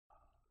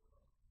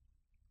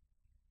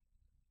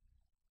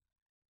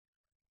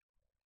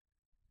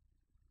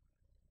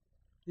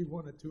He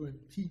wanted to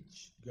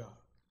impeach God.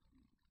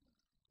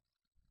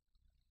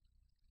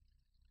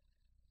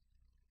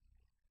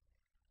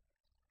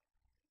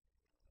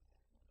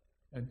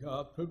 And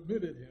God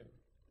permitted him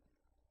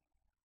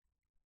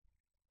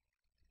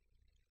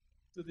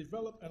to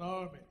develop an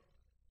army.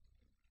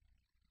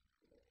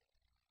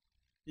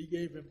 He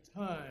gave him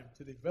time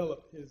to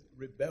develop his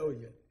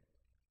rebellion.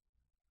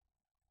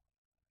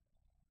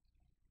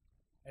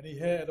 And he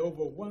had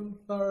over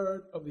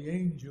 1/3 of the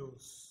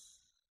angels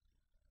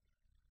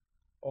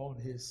on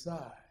his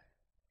side.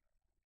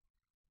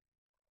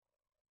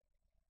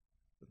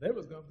 But there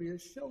was going to be a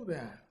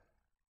showdown.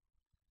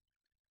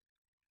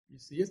 You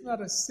see, it's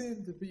not a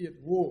sin to be at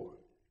war.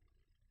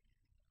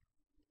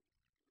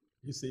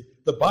 You see,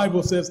 the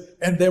Bible says,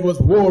 and there was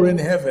war in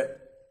heaven.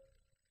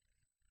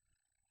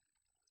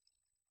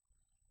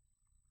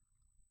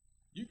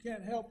 You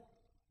can't help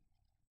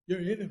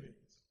your enemies.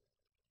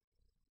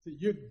 See,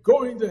 you're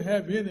going to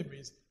have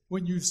enemies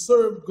when you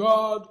serve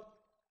God,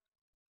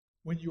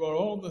 when you are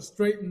on the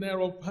straight and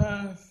narrow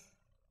path.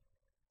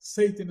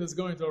 Satan is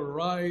going to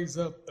rise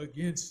up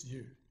against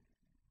you.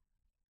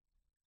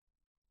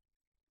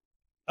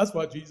 That's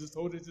why Jesus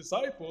told his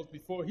disciples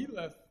before he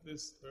left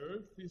this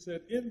earth, he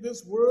said, in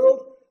this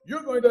world,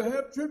 you're going to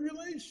have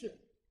tribulation.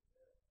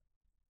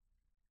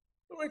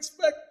 Don't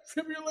expect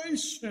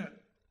tribulation.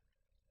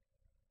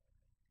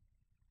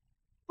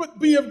 But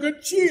be of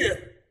good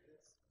cheer.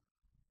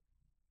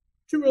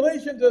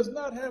 Tribulation does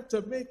not have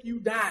to make you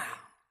down.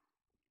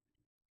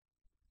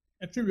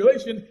 And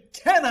tribulation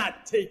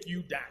cannot take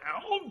you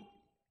down.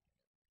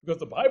 Because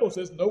the Bible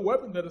says, no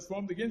weapon that is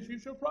formed against you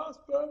shall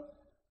prosper.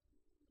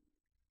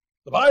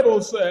 The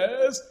Bible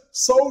says,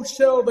 so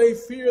shall they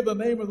fear the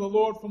name of the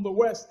Lord from the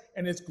west,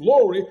 and its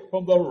glory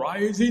from the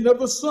rising of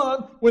the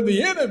sun, when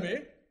the enemy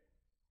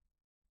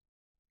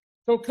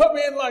shall come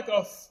in like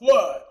a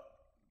flood.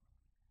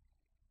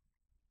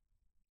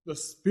 The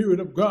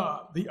Spirit of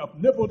God, the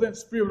omnipotent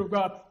Spirit of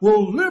God,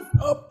 will lift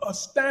up a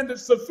standard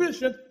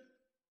sufficient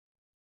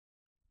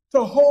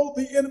to hold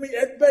the enemy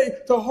at bay,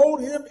 to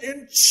hold him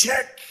in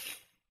check,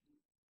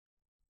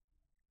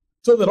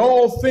 so that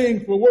all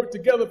things will work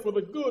together for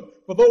the good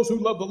for those who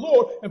love the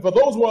Lord and for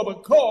those who are the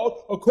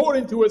called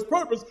according to his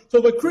purpose, so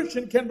the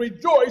Christian can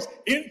rejoice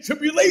in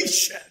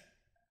tribulation.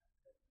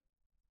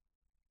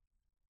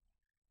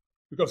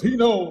 Because he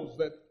knows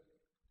that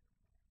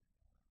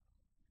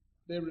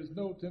there is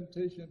no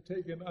temptation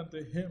taken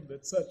unto him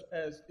that such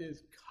as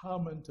is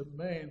common to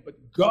man, but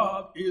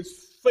God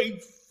is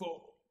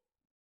faithful.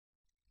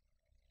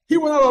 He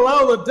will not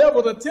allow the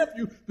devil to tempt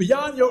you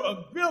beyond your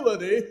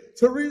ability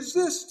to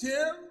resist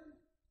him.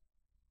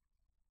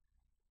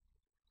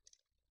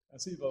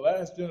 And see, the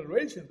last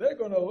generation, they're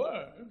going to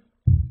learn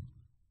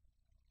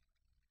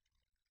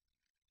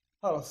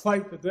how to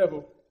fight the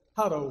devil,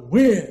 how to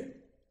win,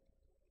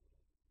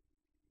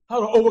 how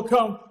to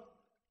overcome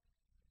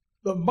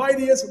the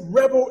mightiest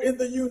rebel in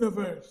the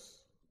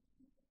universe.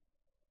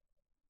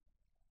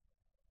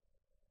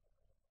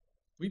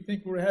 We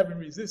think we're having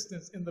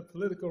resistance in the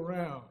political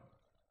realm,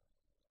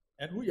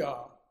 and we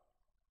are.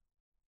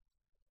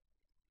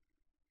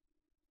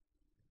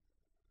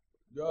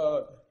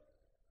 God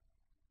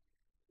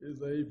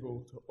is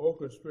able to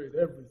orchestrate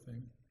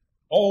everything.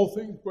 All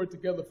things work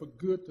together for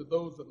good to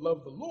those that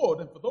love the Lord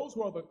and for those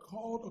who are the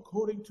called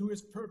according to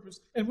his purpose.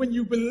 And when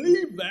you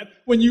believe that,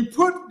 when you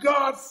put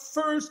God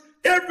first,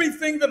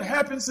 everything that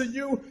happens to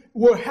you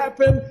will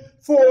happen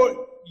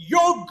for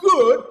your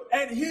good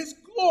and his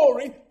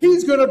glory.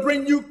 He's going to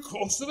bring you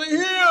closer to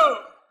him.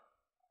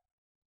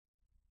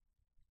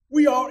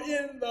 We are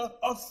in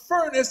a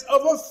furnace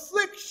of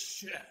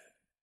affliction,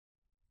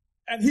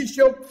 and he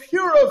shall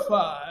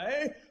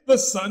purify the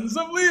sons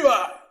of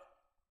Levi.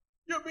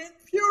 You're being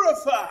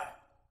purified.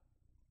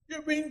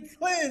 You're being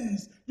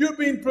cleansed. You're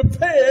being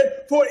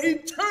prepared for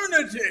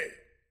eternity.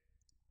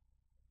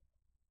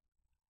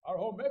 Our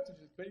whole message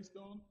is based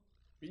on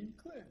being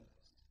cleansed.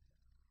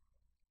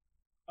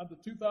 Under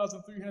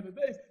 2,300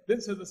 days,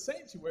 then shall the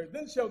sanctuary,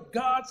 then shall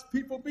God's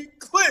people be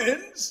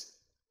cleansed.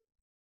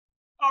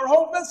 Our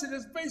whole message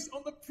is based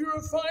on the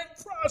purifying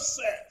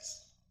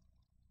process.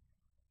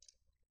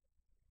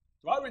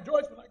 So I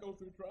rejoice when I go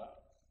through trials.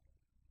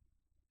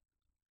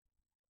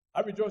 I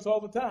rejoice all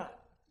the time.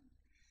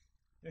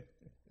 Because,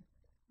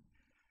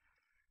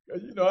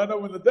 I know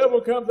when the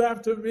devil comes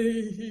after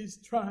me, he's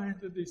trying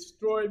to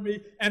destroy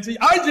me. And see,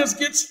 I just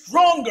get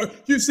stronger.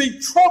 You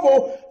see,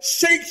 trouble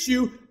shakes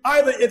you.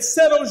 Either it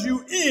settles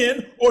you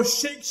in or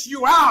shakes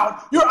you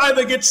out. You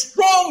either get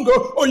stronger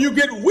or you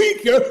get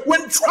weaker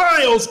when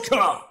trials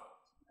come.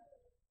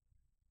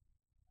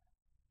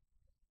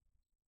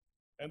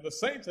 And the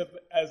saints,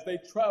 as they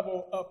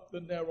travel up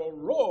the narrow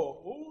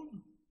road,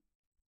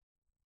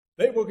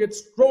 they will get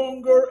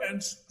stronger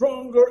and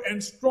stronger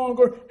and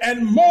stronger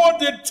and more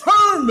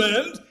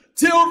determined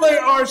till they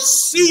are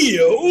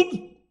sealed.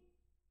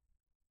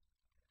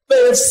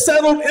 They have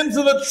settled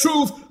into the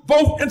truth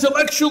both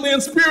intellectually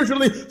and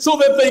spiritually so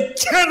that they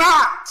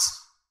cannot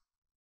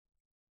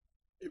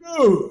be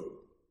moved.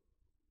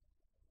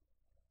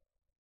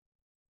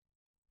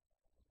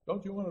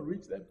 Don't you want to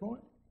reach that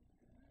point?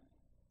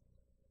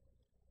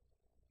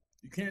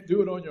 You can't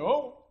do it on your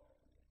own.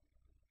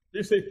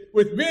 You see,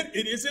 with men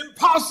it is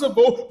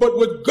impossible, but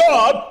with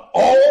God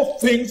all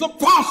things are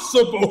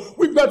possible.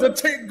 We've got to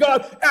take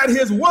God at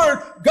his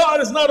word. God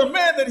is not a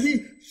man that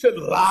he should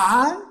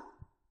lie.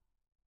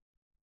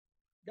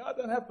 God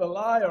doesn't have to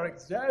lie or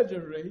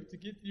exaggerate to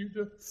get you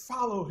to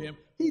follow him.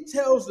 He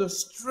tells the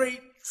straight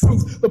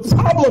truth. The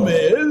problem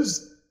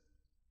is,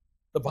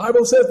 the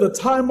Bible says the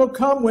time will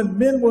come when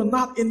men will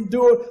not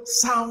endure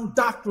sound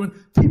doctrine.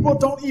 People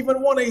don't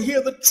even want to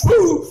hear the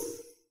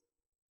truth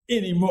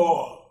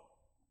anymore.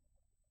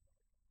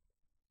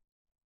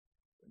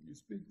 When you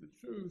speak the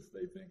truth,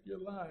 they think you're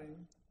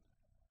lying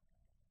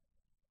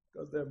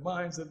because their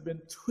minds have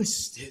been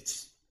twisted.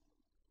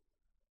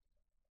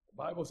 The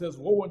Bible says,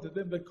 woe unto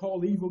them that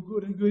call evil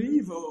good and good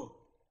evil,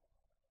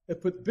 that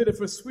put bitter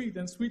for sweet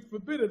and sweet for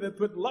bitter, that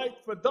put light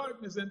for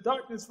darkness and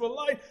darkness for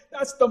light.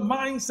 That's the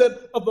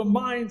mindset of the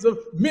minds of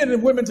men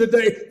and women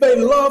today. They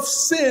love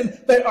sin.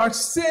 They are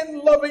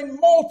sin-loving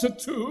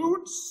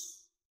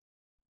multitudes.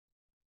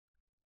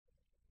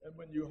 And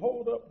when you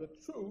hold up the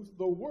truth,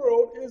 the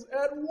world is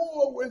at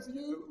war with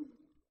you.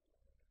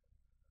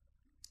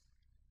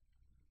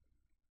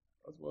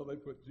 That's why they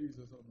put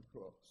Jesus on the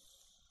cross.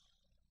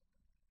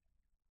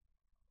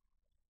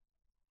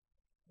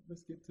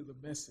 Let's get to the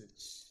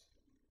message.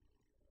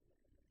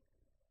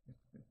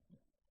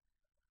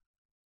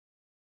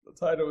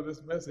 The title of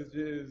this message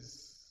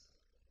is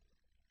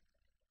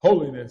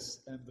Holiness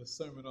and the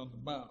Sermon on the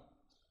Mount.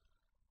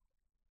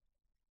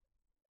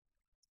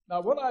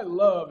 Now, what I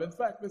love, in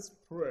fact, let's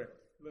pray.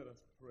 Let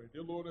us pray.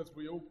 Dear Lord, as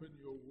we open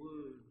your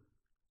word,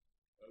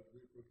 as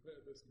we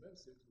prepare this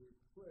message, we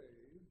pray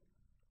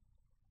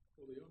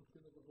for the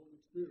unction of the Holy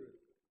Spirit.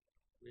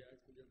 We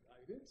ask for your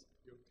guidance,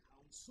 your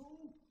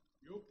counsel,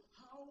 your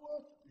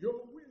power,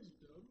 your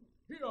wisdom.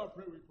 Hear our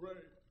prayer, we pray.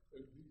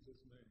 In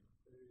Jesus' name,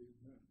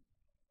 amen.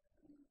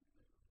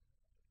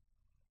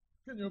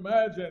 Can you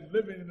imagine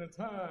living in a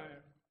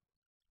time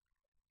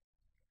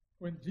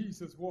when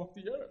Jesus walked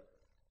the earth?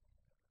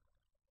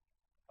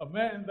 A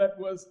man that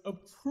was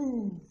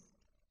approved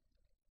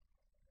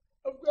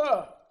of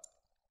God,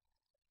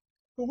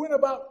 who went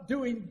about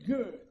doing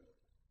good,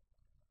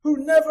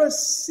 who never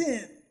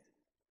sinned.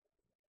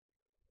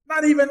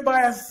 Not even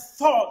by a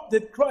thought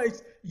did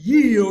Christ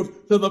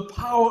yield to the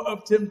power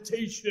of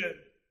temptation.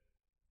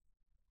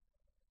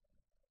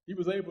 He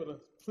was able to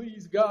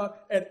please God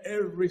at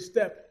every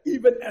step,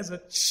 even as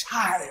a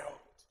child.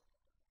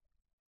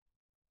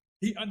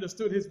 He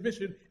understood his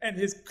mission and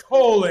his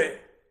calling.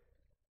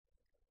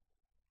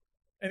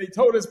 And he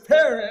told his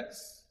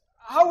parents,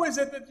 how is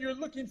it that you're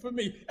looking for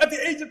me? At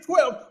the age of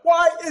 12,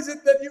 why is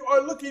it that you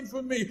are looking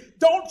for me?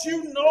 Don't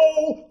you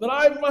know that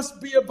I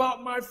must be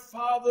about my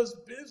Father's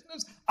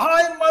business?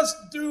 I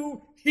must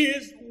do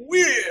his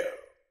will.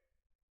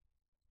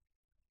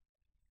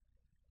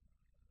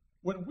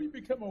 When we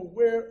become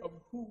aware of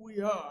who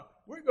we are,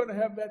 we're going to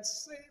have that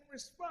same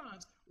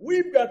response.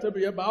 We've got to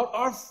be about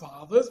our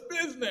Father's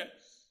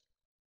business.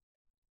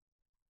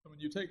 And when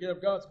you take care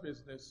of God's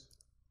business,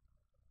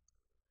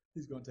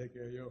 he's going to take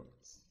care of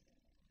yours.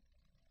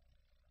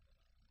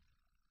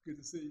 Good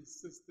to see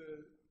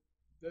Sister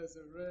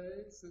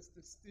Desiree,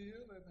 Sister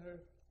Steele, and her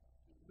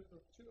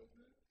little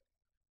children.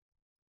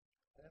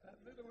 And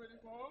not little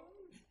anymore.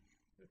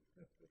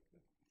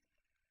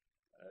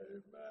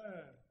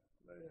 Amen.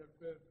 They have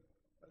been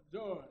a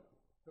joy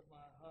to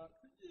my heart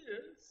for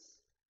years.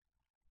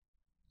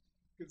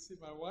 Good to see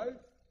my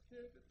wife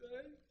here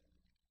today.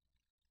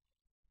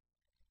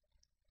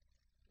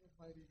 A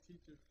mighty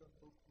teacher from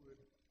Oakwood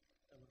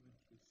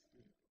Elementary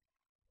School.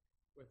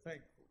 We're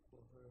thankful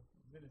for her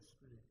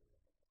ministry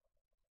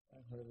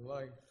and her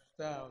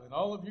lifestyle. And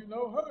all of you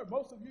know her.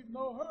 Most of you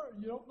know her.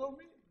 You don't know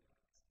me.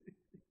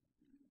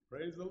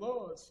 Praise the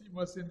Lord. She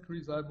must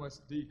increase, I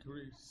must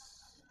decrease.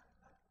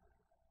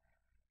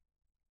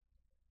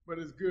 But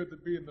it's good to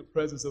be in the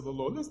presence of the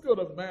Lord. Let's go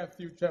to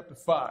Matthew chapter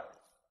 5.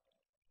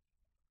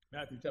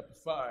 Matthew chapter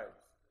 5,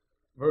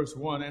 verse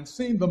 1. And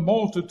seeing the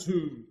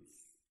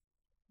multitudes,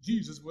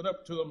 Jesus went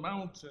up to the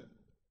mountain.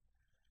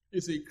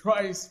 You see,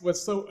 Christ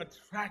was so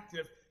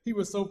attractive. He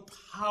was so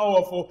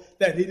powerful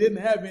that he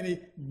didn't have any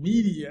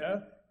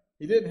media.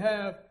 He didn't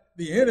have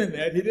the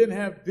internet. He didn't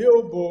have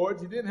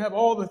billboards. He didn't have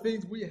all the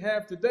things we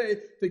have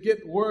today to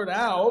get word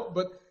out.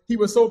 But he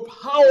was so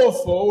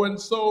powerful, and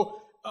so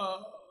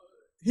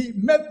he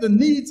met the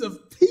needs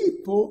of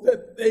people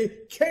that they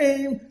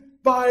came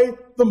by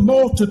the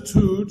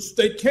multitudes.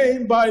 They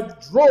came by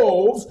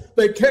droves.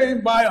 They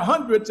came by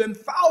hundreds and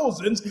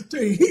thousands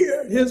to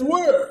hear his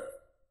word.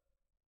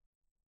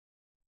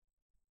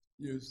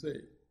 You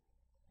see.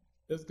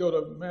 Let's go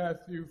to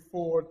Matthew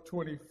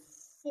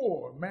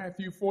 4:24.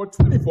 Matthew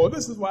 4:24.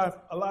 This is why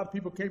a lot of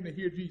people came to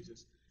hear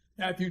Jesus.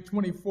 Matthew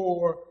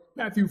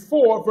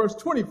 4, verse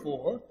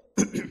 24.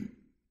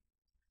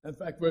 In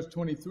fact, verse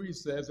 23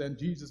 says, and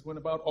Jesus went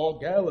about all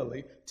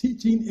Galilee,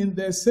 teaching in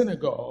their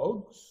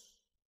synagogues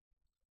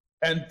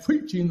and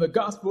preaching the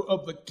gospel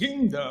of the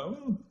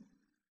kingdom.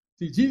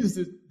 See,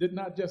 Jesus did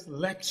not just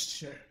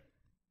lecture.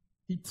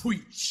 He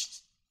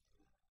preached.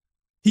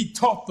 He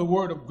taught the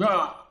word of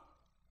God.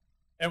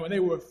 And when they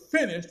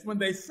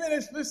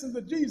finished, listen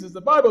to Jesus. The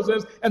Bible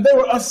says, and they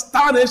were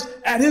astonished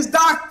at his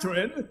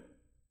doctrine,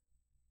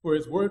 for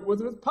his word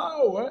was with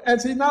power.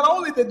 And see, not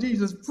only did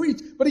Jesus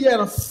preach, but he had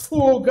a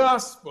full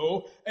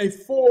gospel, a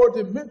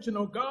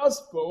four-dimensional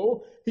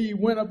gospel. He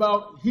went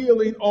about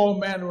healing all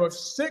manner of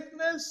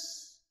sickness.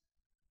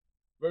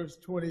 Verse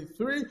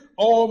 23,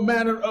 all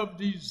manner of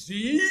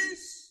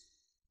disease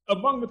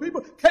among the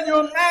people. Can you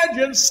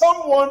imagine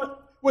someone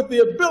with the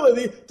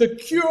ability to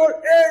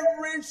cure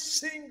every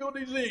single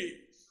disease?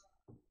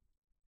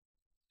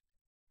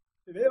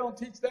 They don't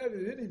teach that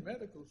in any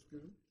medical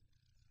school.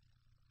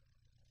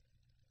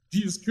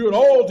 Jesus cured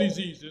all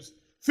diseases,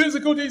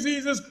 physical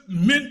diseases,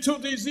 mental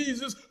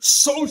diseases,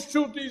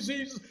 social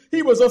diseases.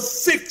 He was a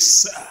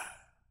fixer.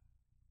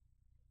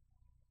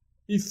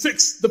 He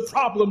fixed the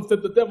problems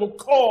that the devil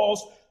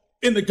caused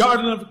in the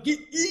Garden of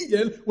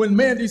Eden when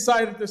man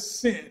decided to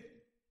sin.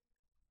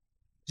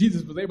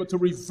 Jesus was able to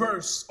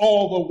reverse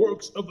all the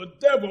works of the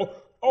devil,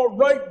 all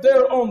right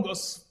there on the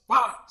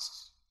spot.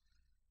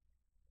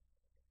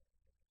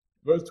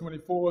 Verse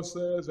 24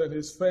 says, and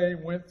his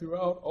fame went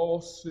throughout all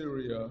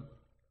Syria,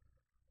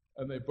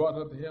 and they brought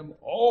unto him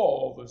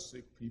all the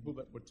sick people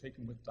that were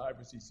taken with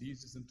divers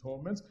diseases and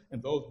torments,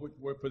 and those which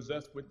were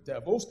possessed with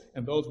devils,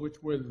 and those which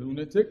were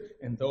lunatic,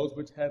 and those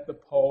which had the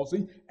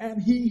palsy,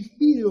 and he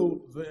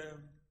healed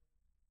them.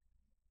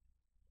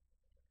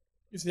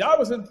 You see, I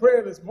was in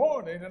prayer this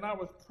morning, and I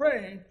was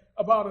praying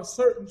about a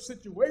certain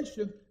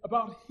situation,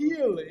 about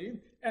healing,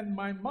 and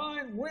my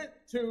mind went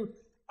to,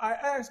 I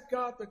asked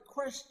God the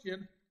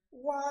question,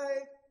 why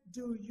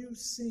do you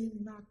seem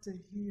not to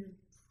hear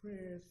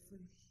prayers for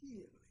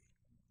healing?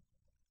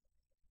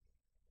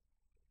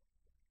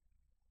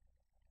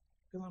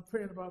 Because I'm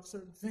praying about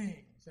certain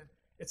things, and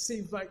it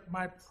seems like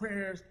my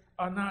prayers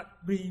are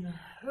not being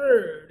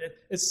heard.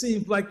 It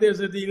seems like there's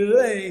a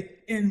delay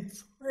in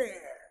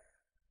prayer.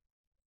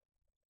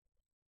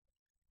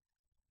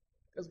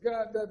 Because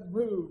God doesn't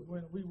move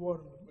when we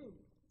want him to move.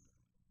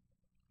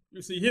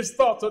 You see, his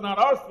thoughts are not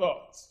our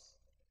thoughts.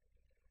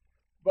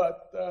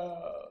 But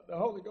the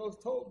Holy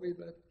Ghost told me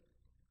that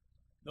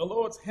the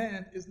Lord's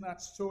hand is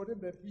not shortened,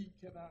 that he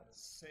cannot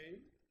save.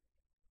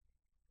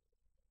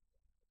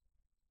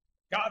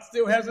 God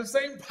still has the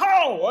same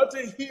power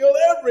to heal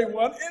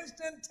everyone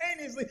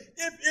instantaneously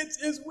if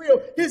it's his will.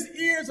 His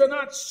ears are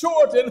not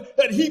shortened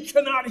that he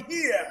cannot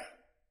hear.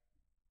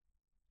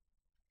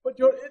 But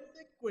your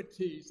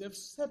iniquities have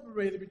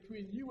separated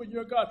between you and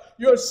your God.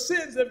 Your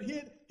sins have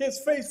hid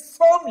his face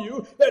from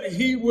you that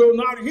he will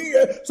not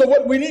hear. So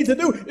what we need to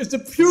do is to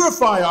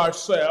purify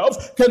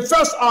ourselves,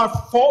 confess our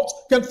faults,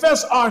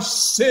 confess our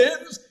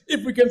sins.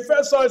 If we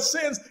confess our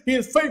sins, he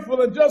is faithful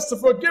and just to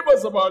forgive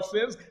us of our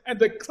sins and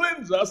to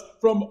cleanse us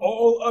from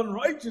all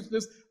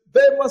unrighteousness.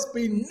 There must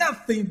be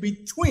nothing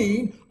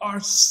between our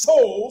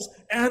souls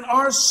and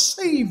our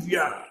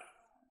Savior.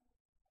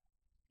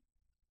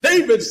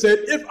 David said,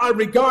 if I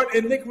regard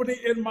iniquity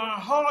in my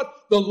heart,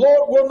 the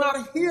Lord will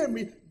not hear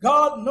me.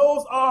 God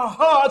knows our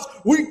hearts.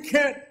 We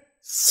can't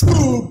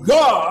fool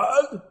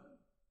God.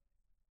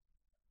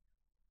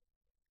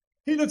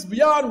 He looks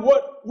beyond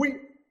what we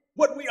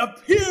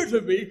appear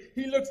to be.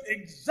 He looks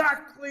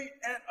exactly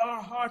at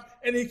our hearts,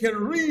 and he can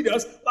read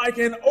us like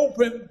an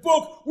open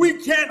book.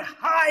 We can't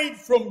hide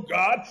from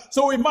God,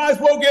 so we might as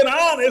well get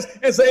honest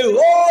and say,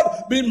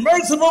 Lord, be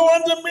merciful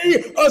unto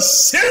me, a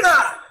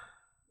sinner.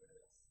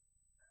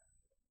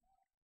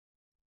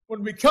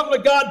 When we come to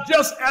God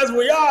just as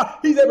we are,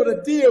 he's able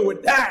to deal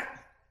with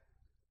that.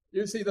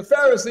 You see, the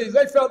Pharisees,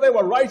 they felt they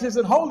were righteous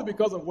and holy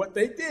because of what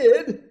they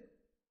did.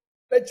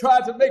 They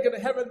tried to make it to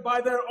heaven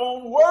by their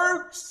own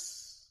works.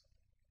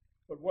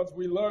 But once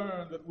we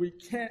learn that we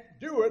can't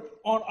do it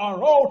on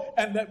our own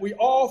and that we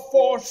all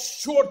fall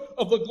short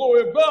of the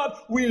glory of God,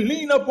 we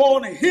lean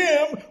upon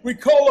him, we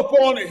call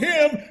upon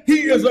him.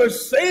 He is a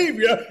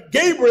Savior.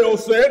 Gabriel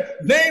said,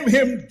 name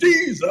him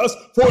Jesus,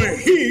 for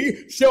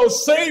he shall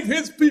save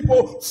his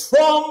people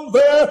from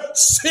their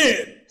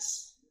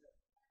sins.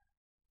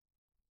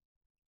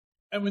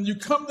 And when you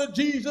come to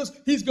Jesus,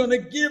 he's going to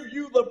give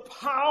you the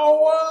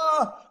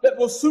power that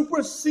will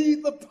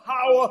supersede the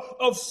power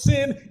of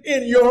sin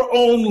in your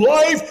own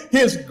life.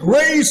 His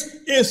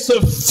grace is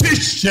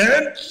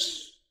sufficient.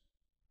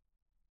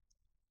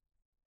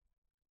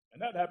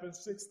 And that happened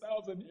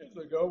 6,000 years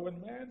ago when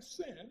man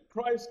sinned.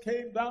 Christ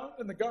came down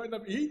in the Garden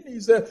of Eden.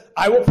 He said,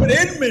 I will put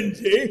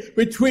enmity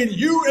between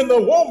you and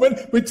the woman,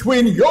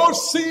 between your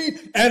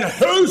seed and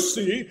her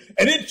seed,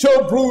 and it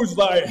shall bruise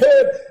thy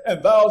head,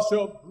 and thou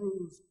shalt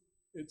bruise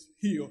its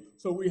heel.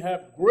 So we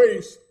have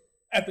grace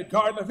at the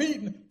Garden of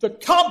Eden to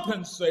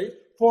compensate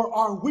for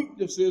our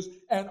weaknesses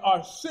and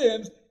our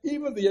sins,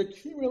 even the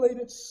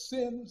accumulated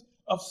sins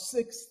of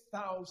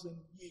 6,000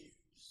 years.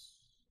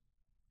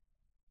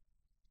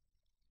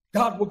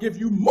 God will give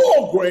you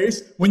more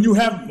grace when you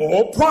have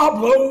more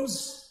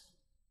problems.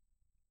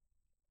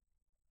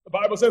 The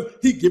Bible says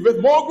he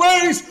giveth more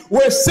grace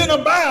where sin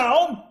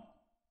abound.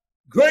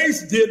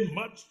 Grace did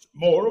much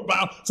more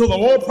abound. So the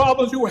more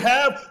problems you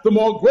have, the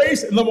more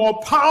grace and the more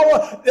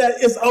power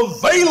that is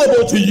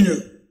available to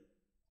you.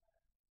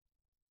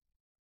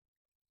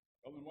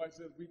 Ellen White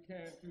says we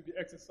can, through the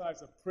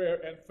exercise of prayer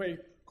and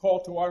faith,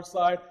 call to our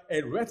side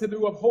a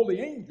retinue of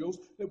holy angels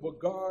that will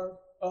guard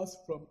us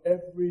from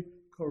every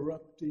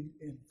corrupting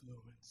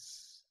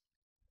influence.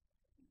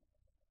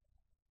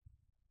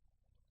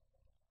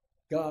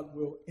 God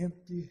will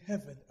empty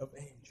heaven of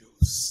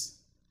angels.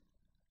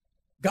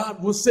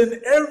 God will send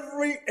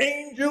every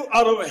angel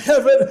out of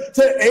heaven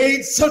to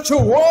aid such a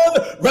one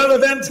rather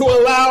than to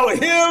allow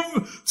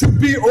him to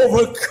be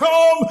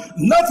overcome.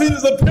 Nothing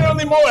is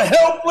apparently more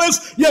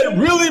helpless, yet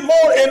really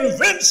more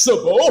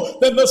invincible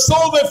than the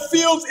soul that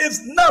feels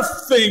its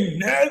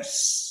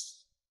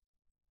nothingness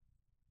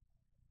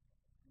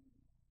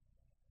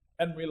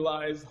and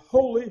relies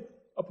wholly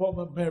upon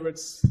the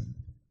merits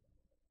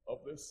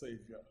of their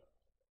Savior.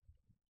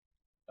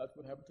 That's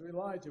what happened to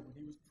Elijah when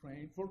he was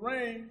praying for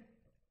rain.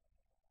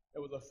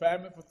 There was a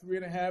famine for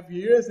 3.5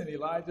 years, and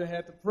Elijah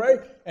had to pray.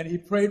 And he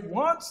prayed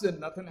once, and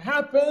nothing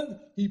happened.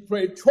 He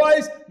prayed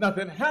twice,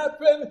 nothing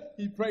happened.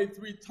 He prayed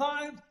 3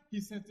 times.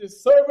 He sent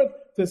his servant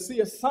to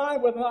see a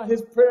sign whether or not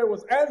his prayer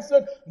was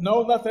answered.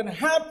 No, nothing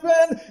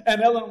happened.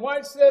 And Ellen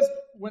White says,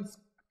 when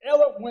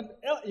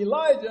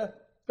Elijah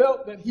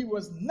felt that he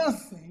was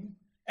nothing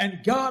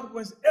and God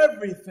was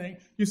everything,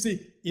 you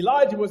see,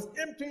 Elijah was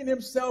emptying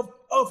himself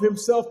of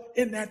himself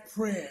in that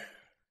prayer.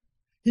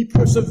 He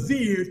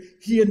persevered,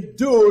 he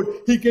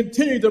endured, he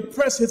continued to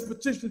press his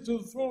petition to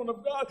the throne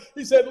of God.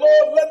 He said,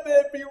 Lord, let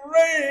there be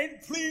rain,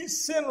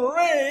 please send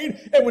rain.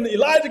 And when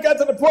Elijah got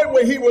to the point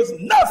where he was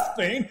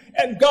nothing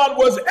and God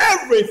was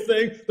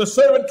everything, the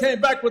servant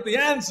came back with the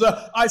answer.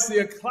 I see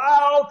a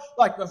cloud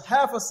like the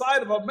half a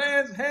side of a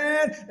man's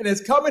hand, and it's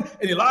coming.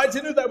 And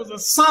Elijah knew that was a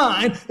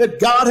sign that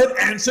God had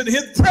answered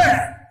his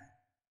prayer.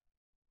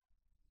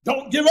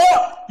 Don't give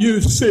up,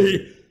 you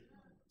see.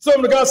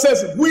 Some of God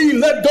says, we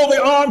let go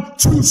the arm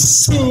too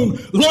soon.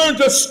 Learn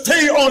to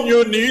stay on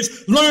your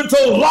knees. Learn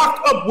to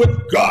lock up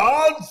with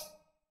God.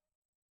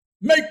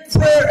 Make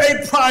prayer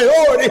a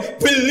priority.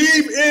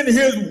 Believe in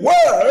his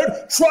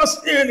word.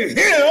 Trust in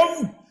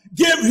him.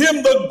 Give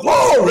him the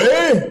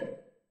glory.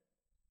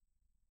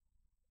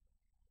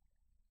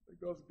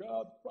 Because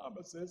God's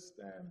promises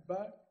stand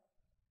back.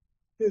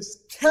 His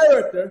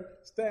character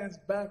stands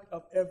back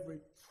of every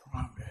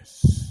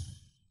promise.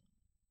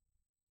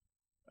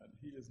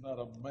 He is not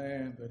a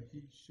man that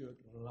he should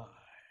lie.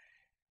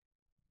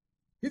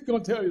 He's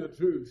going to tell you the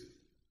truth.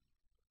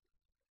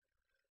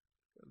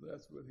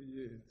 That's what he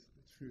is,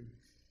 the truth.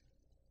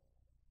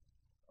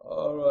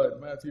 All right,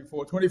 Matthew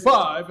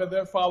 4:25, and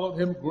there followed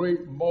him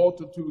great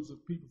multitudes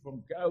of people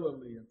from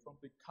Galilee and from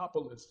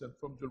Decapolis and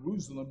from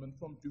Jerusalem and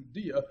from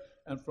Judea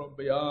and from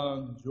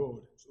beyond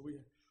Jordan. So we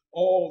have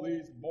all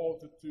these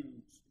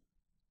multitudes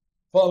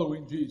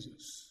following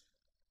Jesus.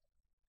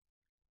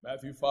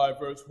 Matthew 5,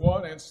 verse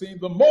 1, and seeing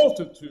the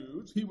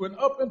multitudes, he went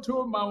up into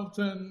a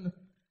mountain,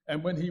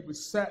 and when he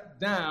was sat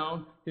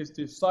down, his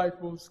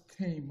disciples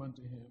came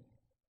unto him.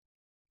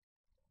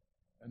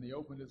 And he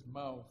opened his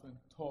mouth and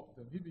taught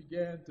them. He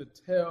began to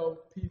tell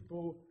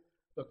people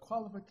the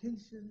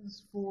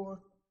qualifications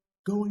for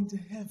going to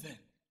heaven.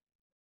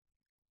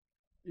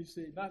 You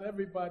see, not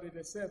everybody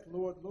that says,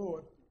 Lord,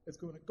 Lord, is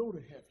going to go to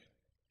heaven.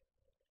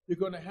 You're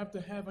going to have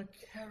a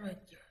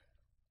character.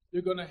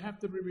 You're going to have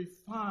to be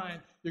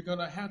refined. You're going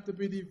to have to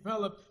be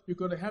developed. You're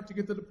going to have to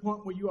get to the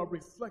point where you are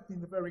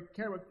reflecting the very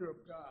character of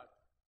God.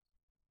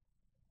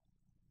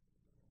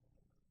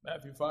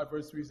 Matthew 5,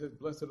 verse 3 says,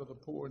 blessed are the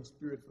poor in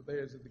spirit, for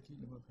theirs is the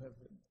kingdom of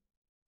heaven.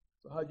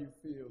 So how do you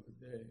feel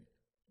today?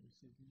 You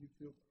see, do you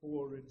feel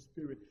poor in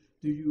spirit?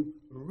 Do you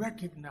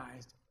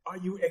recognize, are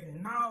you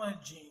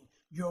acknowledging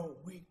your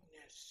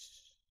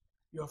weakness,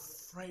 your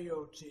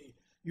frailty,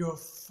 your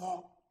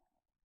faults?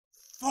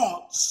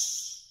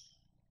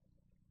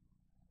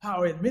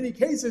 How in many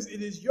cases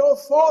it is your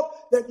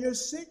fault that you're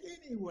sick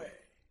anyway.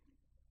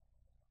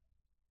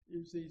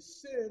 You see,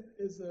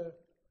 sickness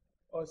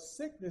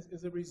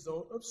is a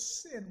result of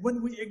sin.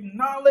 When we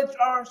acknowledge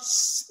our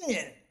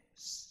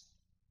sins,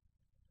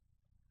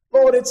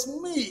 Lord, it's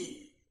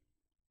me.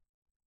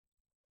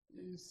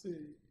 You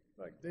see,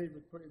 like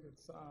David prayed in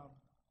Psalm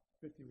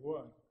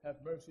 51,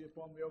 have mercy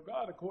upon me, O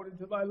God, according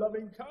to thy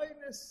loving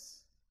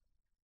kindness.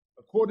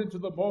 According to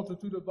the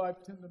multitude of thy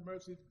tender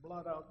mercies,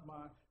 blot out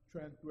my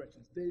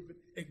transgressions. David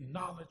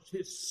acknowledged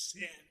his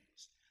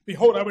sins.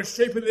 Behold, I was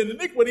shapen in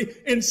iniquity.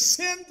 In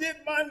sin did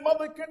my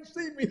mother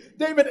conceive me.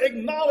 David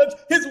acknowledged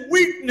his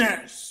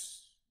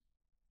weakness,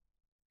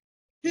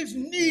 his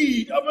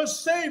need of a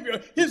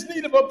Savior, his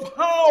need of a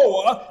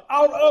power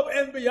out of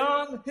and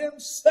beyond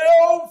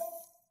himself.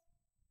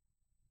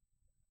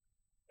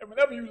 And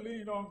whenever you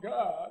lean on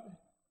God,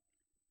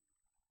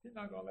 he's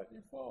not going to let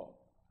you fall.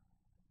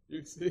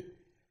 You see,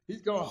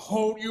 he's going to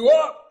hold you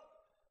up.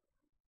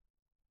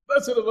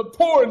 Blessed are the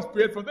poor in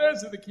spirit, for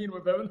theirs is the kingdom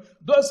of heaven.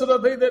 Blessed are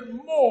they that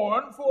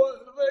mourn, for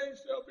they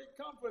shall be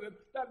comforted.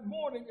 That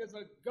mourning is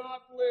a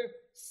godly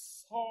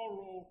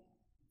sorrow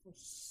for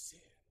sin.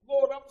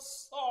 Lord, I'm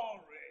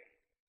sorry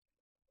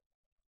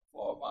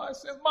for my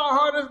sins. My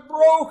heart is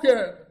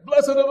broken.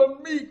 Blessed are the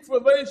meek, for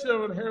they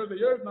shall inherit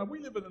the earth. Now, we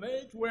live in an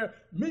age where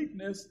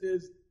meekness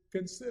is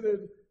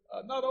considered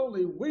not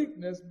only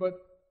weakness,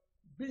 but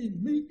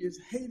being meek is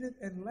hated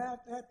and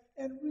laughed at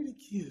and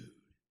ridiculed.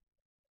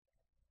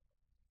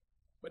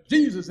 But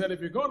Jesus said,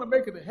 if you're going to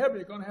make it to heaven,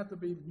 you're going to have to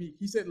be meek.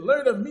 He said,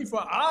 learn of me,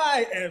 for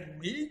I am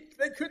meek.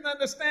 They couldn't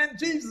understand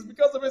Jesus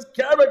because of his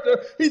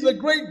character. He's a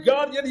great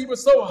God, yet he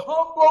was so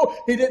humble,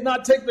 he did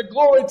not take the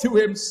glory to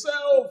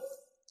himself.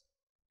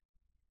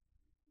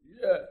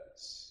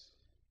 Yes,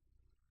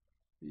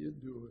 he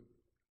endured.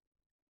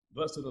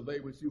 Blessed are they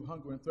which do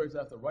hunger and thirst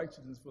after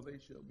righteousness, for they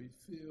shall be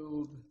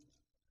filled.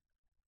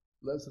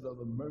 Blessed are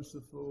the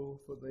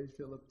merciful, for they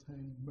shall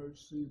obtain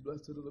mercy.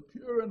 Blessed are the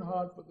pure in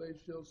heart, for they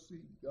shall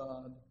see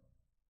God.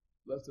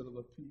 Blessed are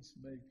the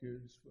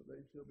peacemakers, for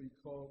they shall be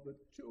called the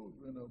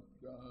children of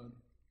God.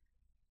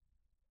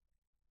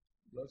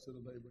 Blessed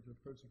are they which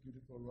are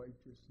persecuted for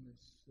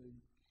righteousness' sake.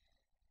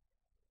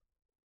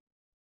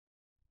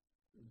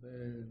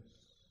 Theirs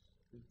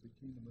is the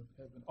kingdom of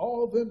heaven.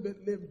 All them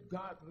that live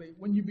godly,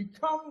 when you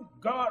become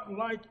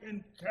godlike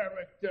in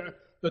character,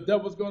 the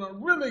devil's going to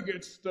really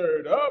get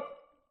stirred up.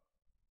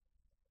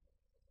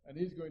 And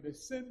he's going to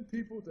send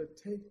people to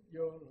take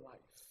your life.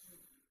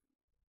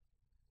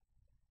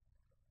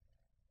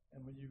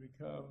 And when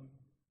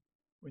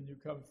you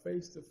come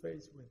face to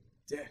face with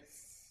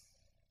death,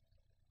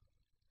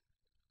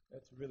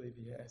 that's really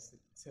the acid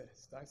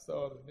test. I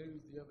saw the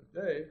news the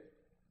other day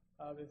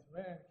how this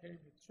man came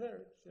to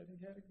church and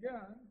he had a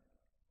gun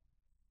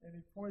and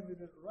he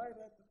pointed it right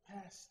at the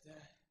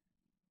pastor.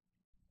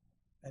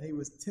 And he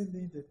was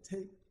tending to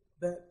take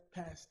that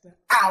pastor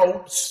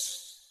out.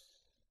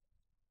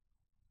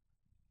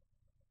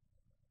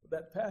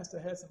 That pastor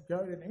had some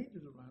guardian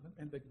angels around him,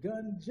 and the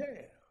gun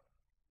jammed.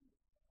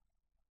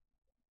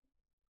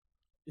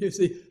 You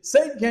see,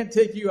 Satan can't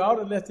take you out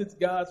unless it's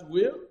God's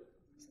will.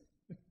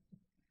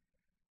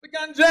 The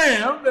gun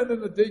jammed, and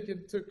then the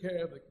deacon took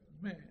care of the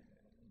man.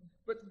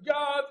 But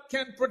God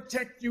can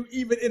protect you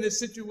even in a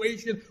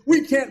situation.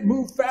 We can't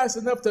move fast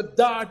enough to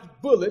dodge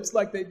bullets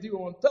like they do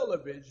on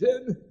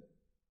television.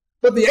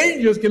 But the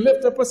angels can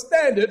lift up a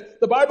standard.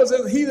 The Bible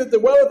says, he that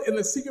dwelleth in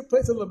the secret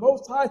place of the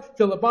Most High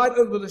shall abide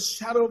under the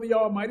shadow of the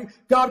Almighty.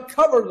 God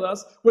covers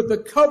us with the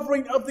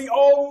covering of the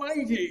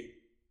Almighty.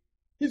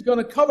 He's going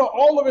to cover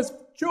all of his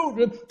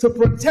children to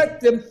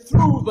protect them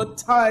through the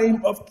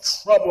time of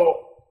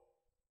trouble.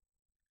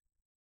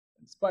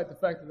 Despite the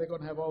fact that they're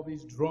going to have all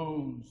these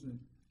drones and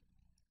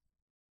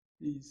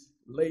these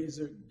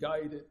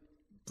laser-guided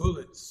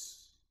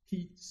bullets,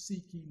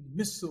 heat-seeking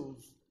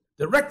missiles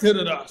directed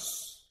at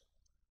us,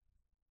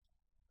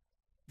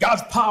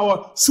 God's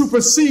power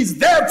supersedes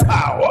their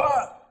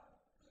power,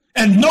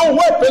 and no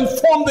weapon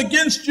formed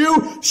against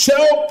you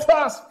shall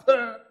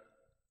prosper.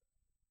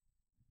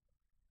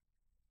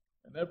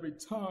 And every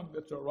tongue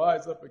that shall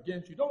rise up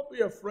against you, don't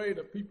be afraid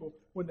of people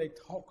when they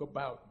talk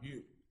about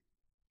you.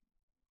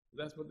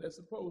 That's what they're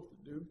supposed to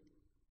do.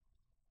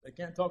 They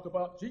can't talk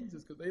about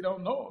Jesus because they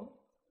don't know him.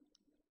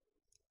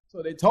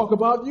 So they talk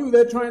about you.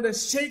 They're trying to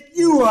shake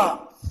you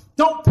up.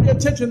 Don't pay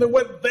attention to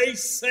what they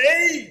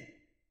say.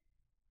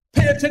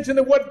 Pay attention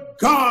to what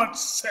God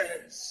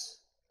says.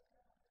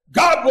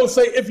 God will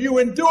say, if you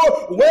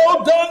endure,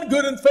 well done,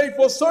 good and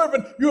faithful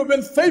servant. You have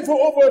been faithful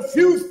over a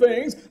few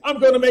things. I'm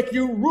going to make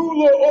you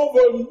ruler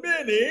over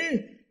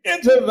many.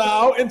 Enter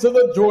thou into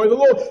the joy of the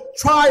Lord.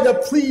 Try to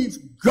please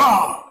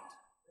God.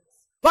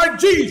 Like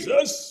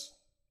Jesus.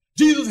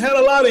 Jesus had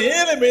a lot of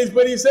enemies,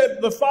 but he said,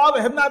 the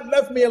Father has not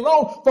left me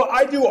alone, for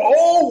I do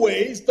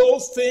always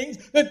those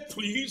things that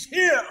please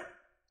him.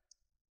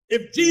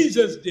 If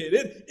Jesus did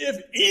it,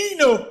 if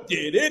Enoch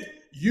did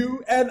it,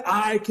 you and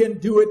I can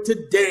do it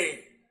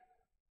today.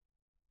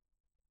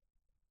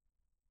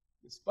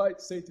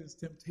 Despite Satan's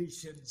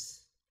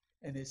temptations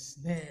and his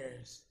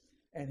snares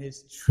and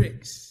his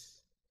tricks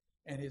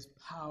and his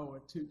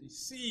power to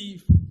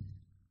deceive,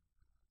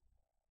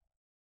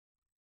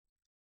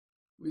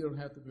 we don't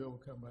have to be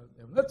overcome by the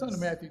devil. Let's turn to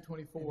Matthew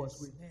 24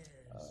 as we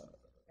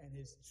and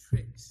his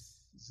tricks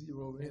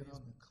zero in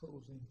on the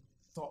closing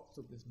thoughts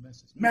of this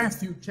message.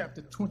 Matthew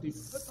chapter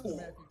 24. Let's turn to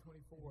Matthew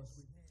 24 as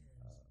we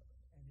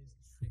and his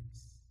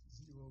tricks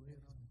zero in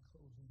on the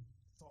closing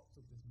thoughts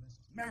of this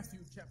message. Matthew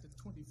chapter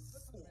 24.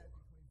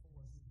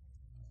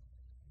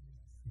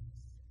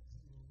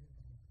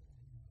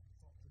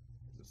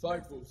 The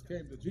disciples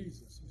came to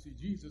Jesus. You see,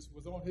 Jesus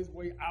was on his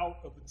way out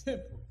of the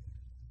temple.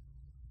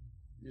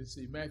 You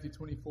see, Matthew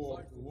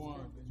 24, 1,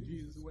 and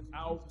Jesus went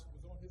out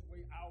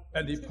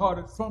and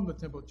departed from the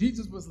temple.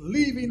 Jesus was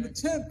leaving the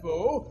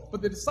temple,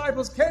 but the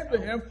disciples came to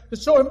him to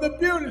show him the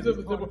beauties of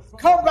the temple.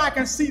 Come back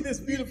and see this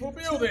beautiful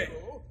building.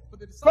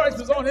 Christ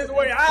was on his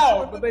way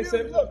out, but they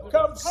said, look,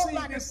 come see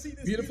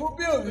this beautiful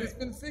building. It's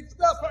been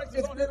fixed up.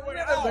 It's been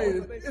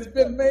renovated. It's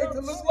been made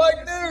to look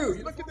like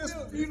new. Look at this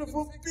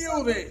beautiful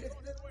building.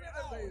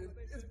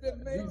 It's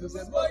been made to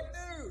look like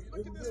new.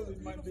 Look at this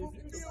beautiful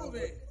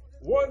building.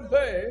 One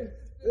day,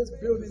 this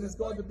building is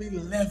going to be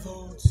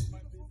leveled.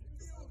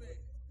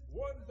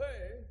 one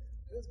day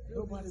this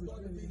building is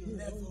going to be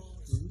leveled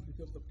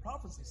because the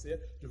prophecy said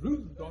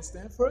Jerusalem's going to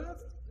stand forever.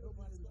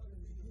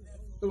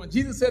 So when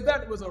Jesus said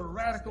that, it was a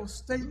radical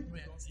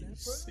statement, you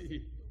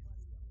see.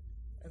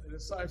 And the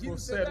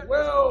disciples said,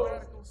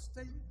 well,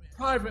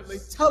 privately,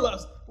 tell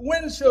us,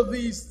 when shall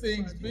these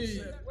things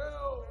be?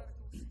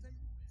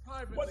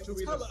 What shall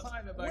be the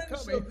sign of thy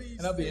coming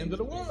and of the end of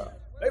the world?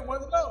 They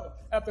want to know.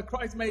 After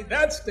Christ made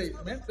that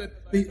statement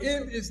that the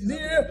end is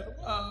near,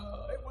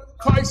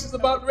 Christ is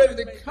about ready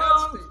to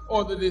come,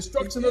 or the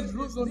destruction of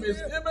Jerusalem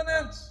is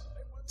imminent.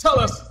 Tell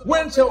us,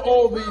 when shall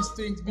all these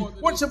things be?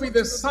 What shall be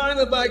the sign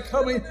of thy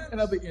coming and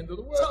of the end of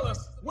the world? Tell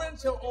us, when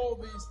shall all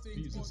these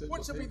things be?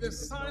 What shall be the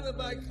sign of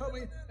thy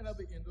coming and of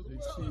the end of the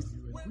world?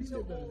 We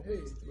live in an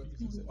age where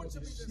people are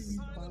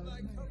deceived by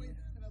man.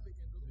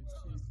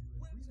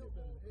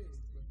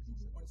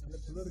 In the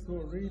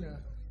political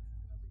arena,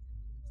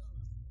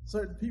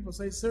 certain people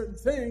say certain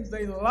things,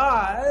 they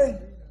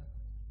lie,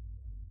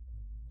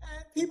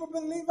 and people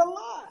believe a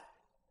lie.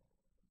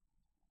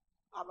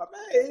 I'm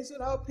amazed at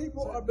how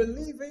people are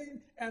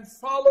believing and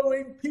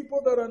following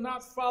people that are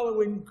not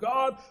following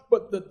God,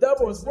 but the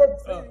devil has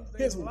worked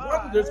his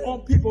wonders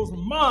on people's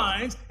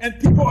minds, and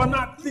people are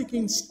not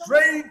thinking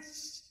straight.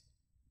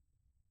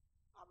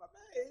 I'm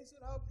amazed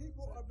at how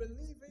people are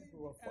believing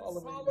and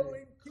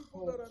following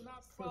people that are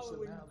not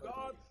following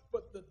God,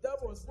 but the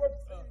devil has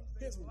worked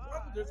his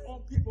wonders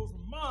on people's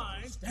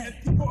minds, and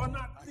people are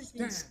not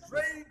thinking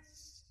straight.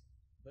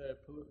 Their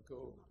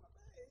political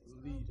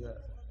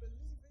leader.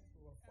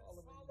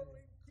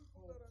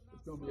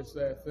 It's going to be a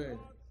sad thing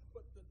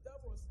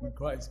when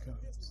Christ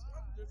comes.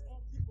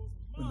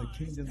 When the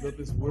kingdoms of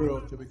this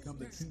world shall become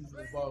the kingdom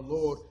of our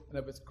Lord and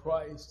of his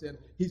Christ. And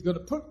he's going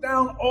to put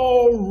down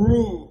all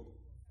rule.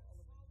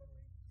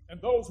 And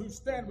those who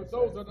stand with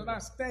those that are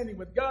not standing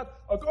with God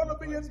are going to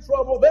be in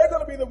trouble. They're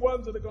going to be the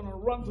ones that are going to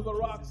run to the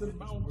rocks and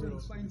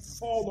mountains, saying,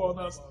 fall on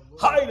us,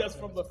 hide us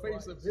from the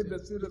face of him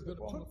that sitteth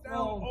upon the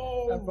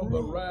throne, and from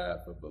the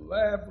wrath of the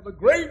Lamb, for the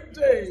great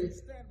day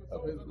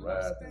of his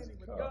wrath is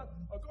come.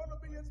 Are going to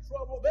be in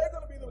trouble. They're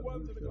going to be the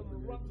ones that are going to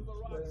run to the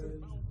rocks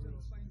and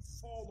mountains, saying,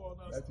 fall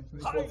on us,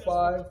 hide us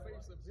from the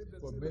face of him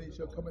that sitteth upon the throne. For many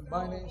shall come in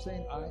my name,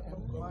 saying, I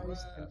am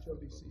Christ, and shall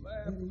deceive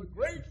many. The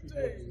great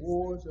day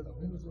wars and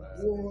rumors of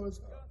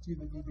wars. See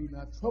that ye be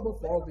not troubled,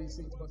 for all these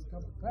things must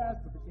come to pass,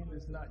 but the end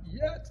is not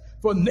yet.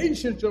 For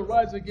nation shall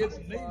rise against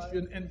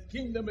nation, and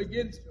kingdom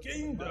against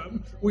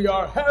kingdom. We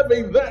are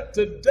having that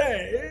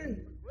today.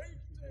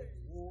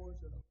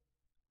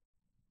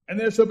 And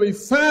there shall be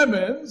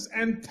famines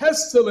and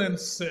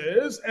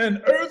pestilences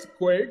and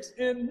earthquakes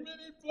in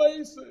many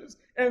places.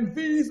 And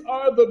these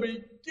are the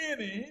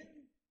beginning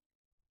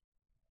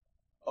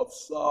of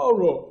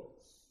sorrows.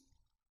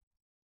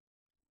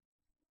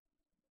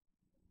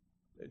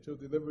 They shall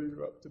deliver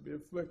you up to be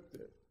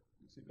afflicted.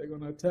 You see, they're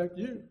going to attack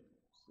you.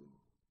 See?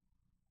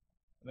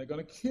 And they're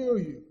going to kill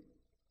you.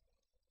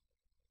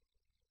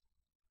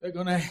 They're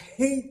going to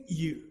hate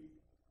you.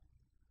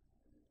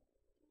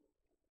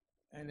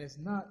 And it's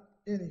not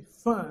any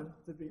fun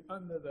to be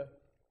under the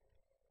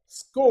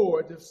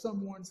scourge of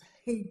someone's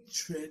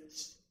hatred.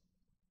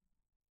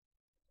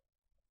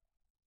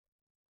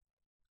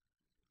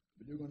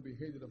 But you're going to be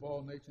hated of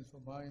all nations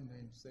for my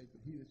name's sake.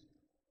 But he is.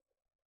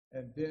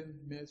 And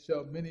then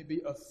shall many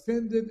be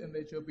offended, and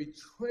they shall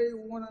betray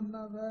one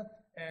another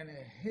and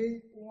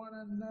hate one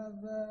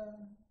another.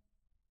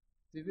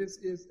 See, this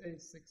is a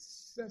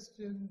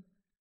succession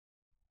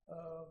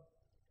of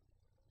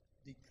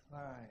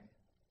decline,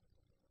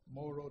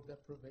 moral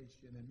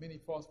deprivation, and many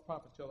false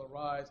prophets shall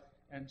arise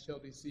and shall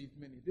deceive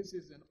many. This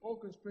is an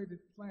orchestrated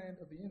plan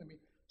of the enemy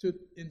to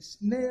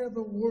ensnare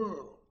the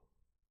world.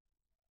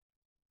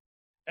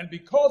 And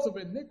because of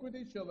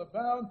iniquity shall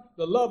abound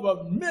the love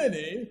of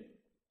many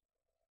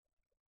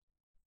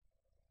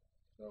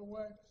shall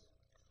wax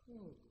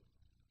cold.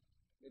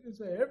 It didn't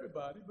say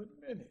everybody, but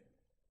many.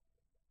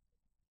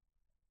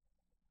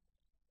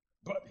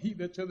 But he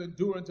that shall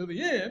endure until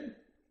the end,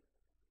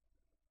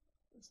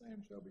 the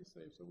same shall be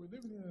saved. So we're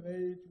living in an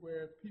age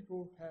where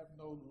people have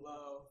no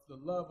love. The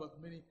love of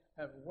many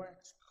have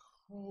waxed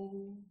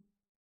cold.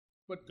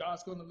 But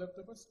God's going to lift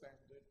up a standard.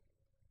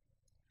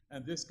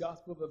 And this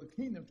gospel of the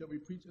kingdom shall be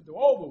preached unto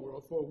all the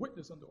world for a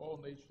witness unto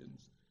all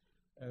nations.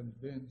 And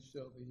then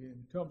shall the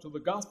end come. So the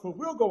gospel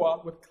will go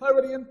out with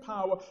clarity and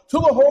power to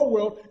the whole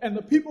world, and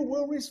the people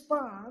will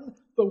respond.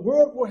 The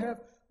world will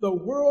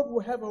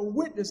have a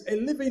witness, a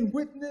living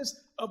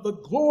witness of the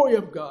glory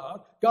of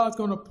God. God's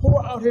going to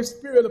pour out his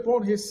spirit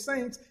upon his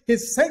saints,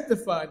 his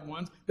sanctified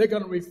ones. They're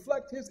going to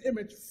reflect his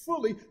image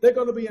fully. They're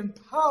going to be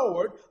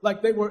empowered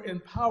like they were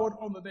empowered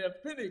on the day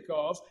of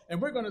Pentecost.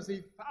 And we're going to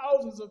see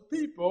thousands of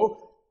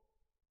people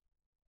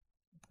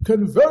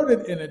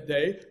converted in a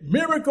day.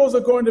 Miracles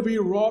are going to be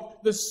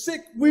wrought. The sick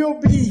will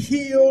be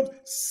healed.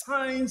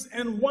 Signs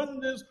and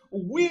wonders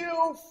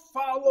will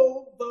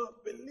follow the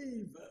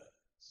believers.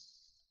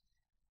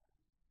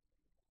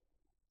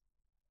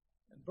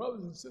 And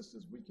brothers and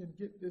sisters, we can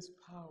get this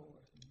power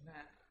now.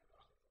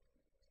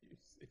 You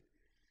see,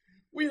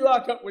 we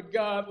lock up with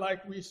God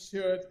like we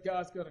should,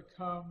 God's going to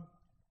come.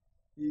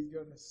 He's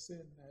going to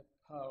send that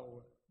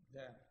power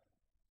down.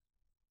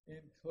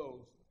 In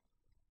closing,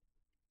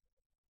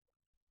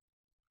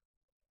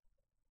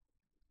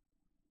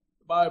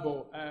 the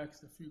Bible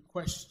asks a few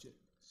questions.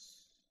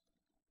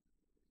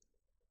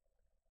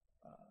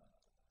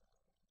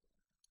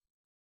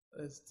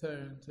 Let's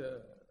turn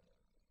to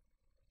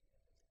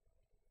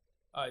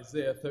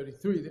Isaiah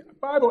 33. The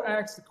Bible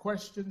asks the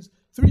questions,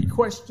 3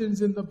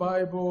 questions in the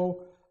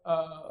Bible.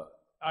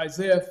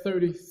 Isaiah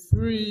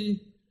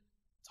 33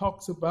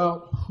 talks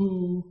about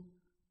who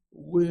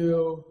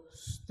will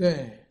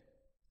stand.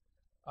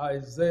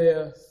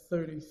 Isaiah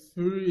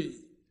 33,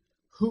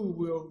 who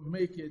will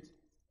make it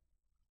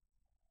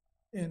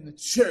in the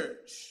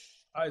church?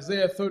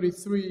 Isaiah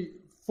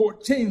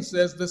 33:14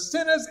 says, the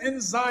sinners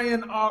in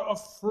Zion are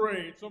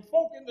afraid. So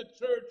folk in the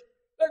church,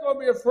 they're going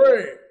to be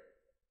afraid.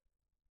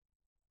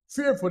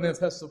 Fearfulness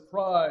has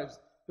surprised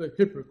the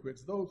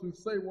hypocrites, those who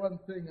say one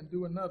thing and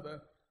do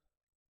another.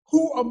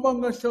 Who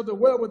among us shall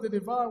dwell with the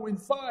devouring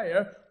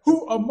fire?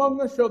 Who among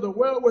us shall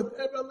dwell with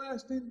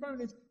everlasting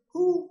burnings?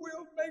 Who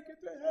will make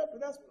it to heaven?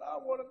 That's what I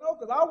want to know,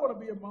 because I want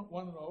to be among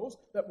one of those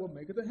that will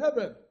make it to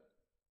heaven.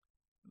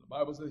 The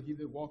Bible says, he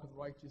that walketh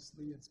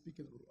righteously and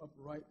speaketh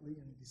uprightly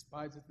and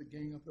despiseth the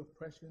gain of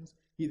oppressions,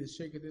 he that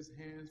shaketh his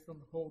hands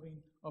from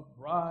holding of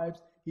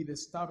bribes, he that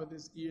stoppeth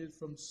his ears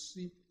from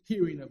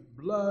hearing of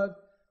blood,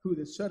 who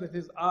that shutteth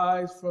his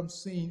eyes from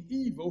seeing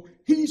evil,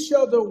 he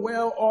shall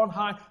dwell on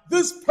high.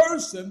 This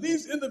person,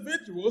 these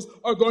individuals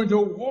are going to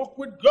walk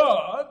with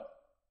God,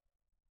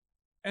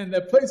 and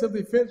their place of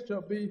defense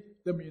shall be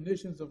the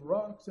munitions of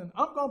rocks. And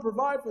I'm going to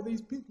provide for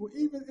these people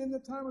even in the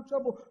time of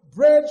trouble.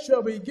 Bread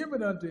shall be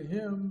given unto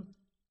him.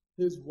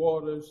 His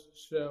waters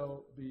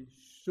shall be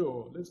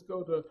sure. Let's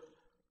go to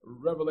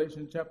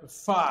Revelation chapter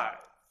 5.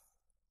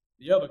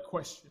 The other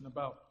question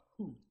about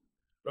who?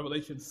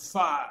 Revelation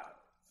 5.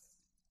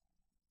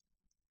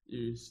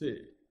 You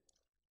see,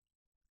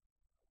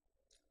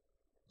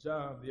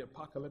 John, the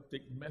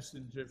apocalyptic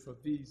messenger for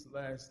these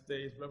last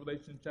days,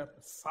 Revelation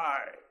chapter 5.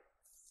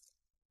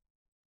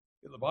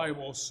 The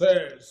Bible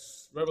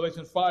says,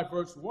 Revelation 5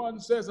 verse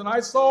 1 says, and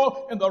I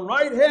saw in the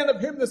right hand of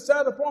him that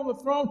sat upon the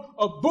throne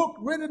a book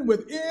written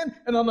within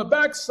and on the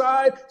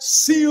backside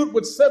sealed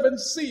with 7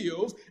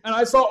 seals. And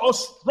I saw a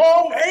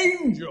strong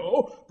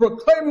angel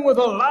proclaiming with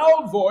a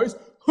loud voice,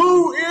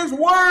 who is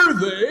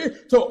worthy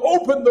to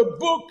open the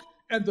book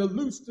and to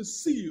loose the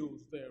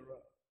seals thereof?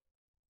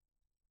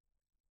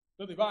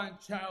 The divine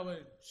challenge.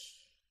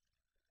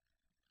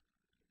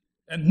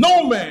 And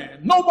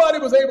nobody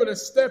was able to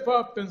step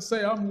up and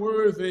say, I'm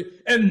worthy.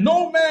 And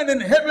no man in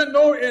heaven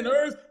nor in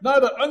earth,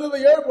 neither under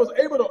the earth, was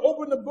able to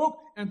open the book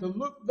and to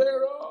look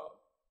thereof.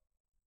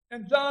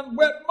 And John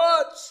wept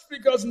much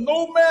because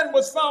no man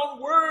was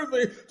found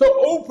worthy to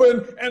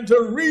open and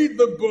to read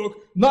the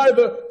book,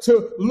 neither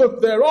to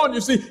look thereon. You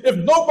see, if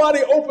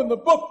nobody opened the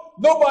book,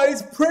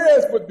 nobody's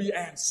prayers would be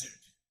answered.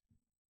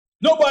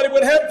 Nobody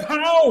would have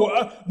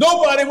power.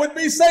 Nobody would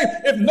be saved.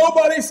 If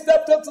nobody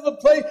stepped up to the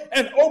plate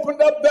and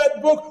opened up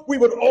that book, we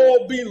would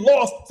all be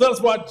lost. So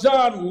that's why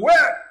John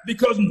wept,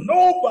 because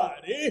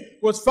nobody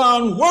was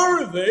found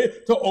worthy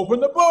to open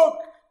the book.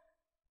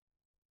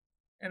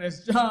 And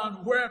as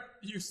John wept,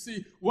 you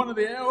see, one of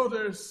the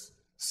elders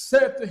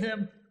said to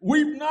him,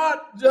 weep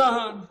not,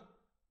 John.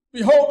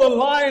 Behold, the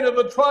Lion of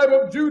the tribe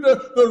of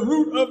Judah, the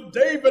Root of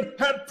David,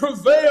 had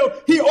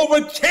prevailed. He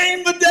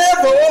overcame the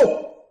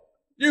devil.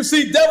 You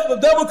see, the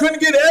devil couldn't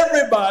get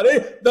everybody.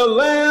 The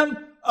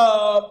Lamb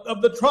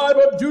of the tribe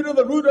of Judah,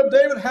 the Root of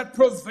David, had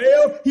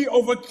prevailed. He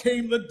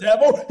overcame the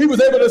devil. He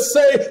was able to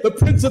say, the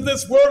prince of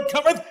this world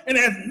cometh and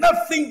has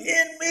nothing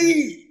in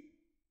me.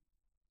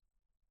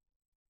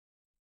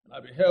 And I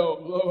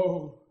beheld,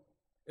 lo,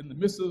 in the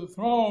midst of the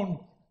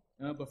throne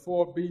and of the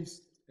 4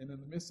 beasts, and in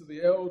the midst of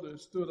the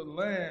elders stood a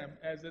lamb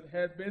as it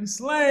had been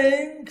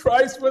slain.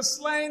 Christ was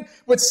slain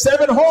with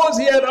 7 horns.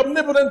 He had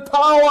omnipotent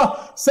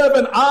power,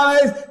 7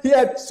 eyes. He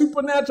had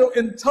supernatural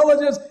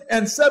intelligence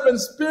and 7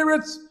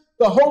 spirits,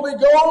 the Holy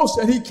Ghost.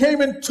 And he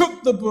came and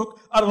took the book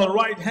out of the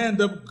right hand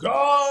of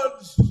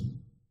God.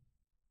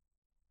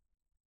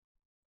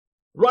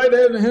 Right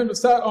hand of him that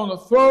sat on the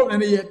throne,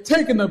 and he had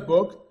taken the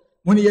book.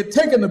 When he had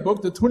taken the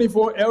book, the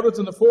 24 elders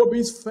and the 4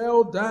 beasts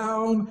fell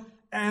down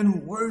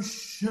and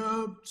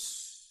worshipped.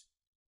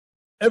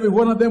 Every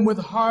one of them with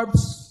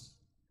harps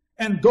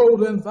and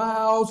golden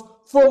vials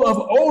full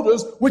of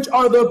odors, which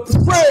are the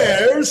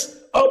prayers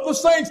of the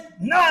saints.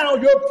 Now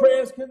your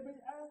prayers can be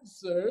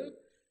answered,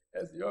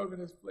 as the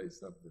organist plays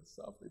something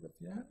softly, the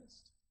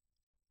pianist.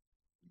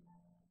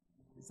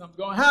 Something's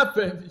going to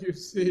happen, you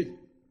see.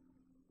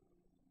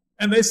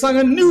 And they sung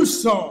a new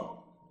song.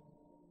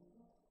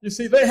 You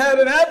see, they had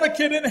an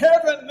advocate in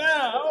heaven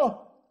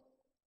now.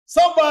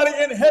 Somebody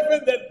in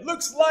heaven that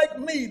looks like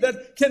me,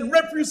 that can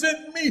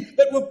represent me,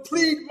 that will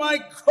plead my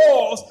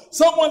cause.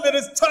 Someone that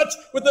is touched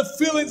with the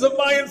feelings of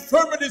my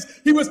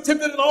infirmities. He was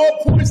tempted in all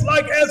points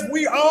like as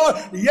we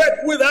are, yet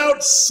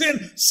without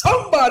sin.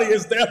 Somebody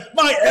is there,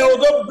 my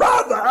elder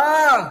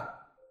brother,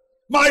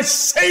 my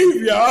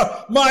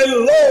Savior, my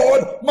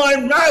Lord, my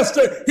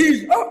Master.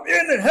 He's up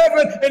in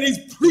heaven and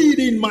he's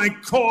pleading my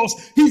cause.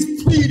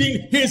 He's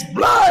pleading his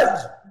blood.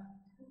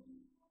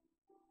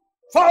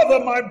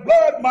 Father, my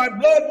blood, my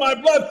blood, my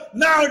blood.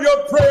 Now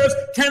your prayers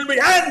can be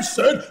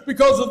answered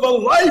because of the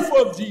life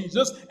of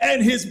Jesus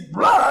and his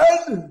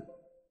blood.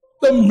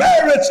 The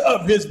merits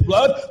of his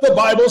blood, the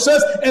Bible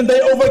says, and they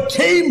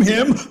overcame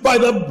him by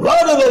the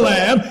blood of the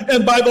Lamb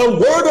and by the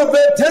word of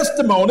their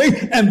testimony,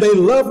 and they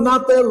loved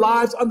not their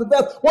lives unto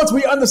death. Once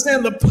we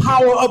understand the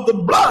power of the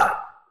blood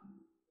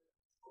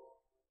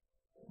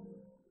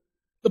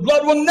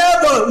will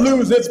never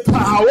lose its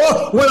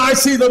power. When I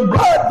see the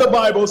blood, the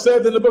Bible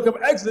says in the book of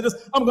Exodus,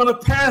 I'm going to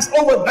pass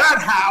over that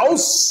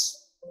house.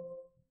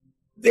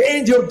 The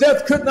angel of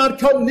death could not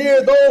come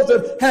near those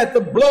that had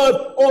the blood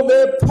on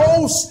their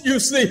posts. You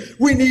see,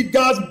 we need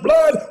God's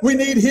blood. We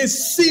need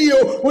his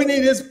seal. We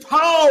need his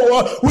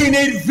power. We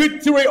need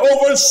victory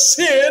over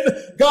sin.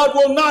 God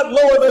will not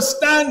lower the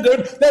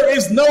standard. There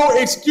is no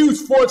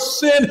excuse for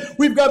sin.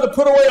 We've got to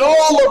put away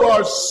all of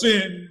our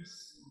sins.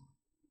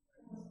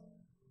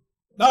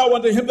 Now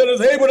unto him that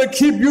is able to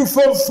keep you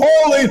from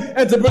falling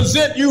and to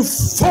present you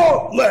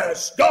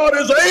faultless. God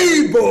is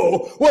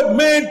able. What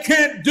man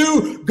can't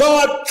do,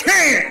 God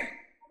can.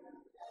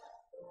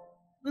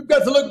 We've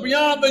got to look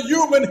beyond the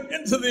human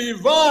into the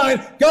divine.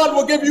 God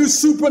will give you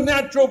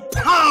supernatural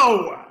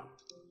power.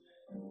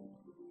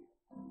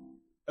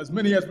 As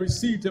many as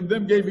received him,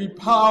 them gave he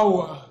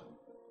power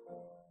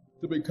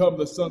to become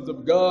the sons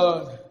of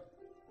God.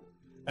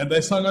 And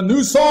they sung a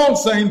new song,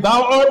 saying,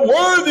 Thou art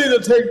worthy to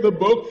take the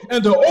book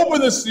and to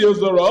open the seals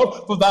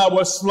thereof, for thou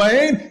wast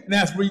slain, and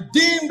hast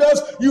redeemed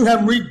us. You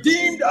have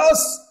redeemed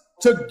us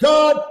to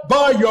God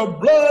by your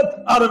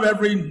blood out of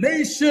every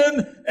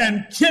nation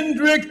and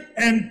kindred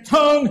and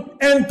tongue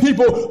and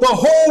people. The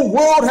whole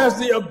world has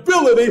the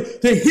ability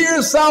to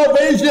hear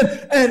salvation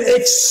and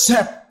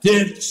accept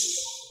it.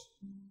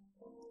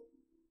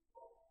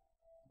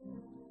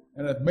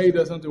 And hath made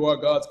us unto our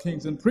God's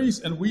kings and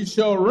priests, and we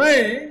shall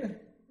reign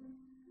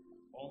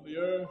the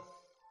earth.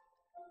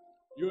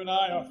 You and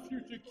I are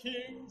future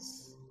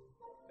kings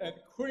and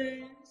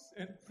queens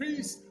and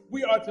priests.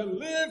 We are to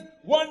live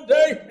one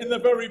day in the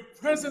very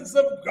presence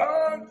of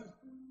God.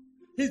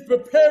 He's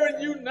preparing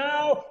you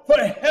now for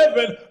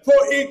heaven, for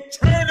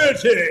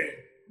eternity.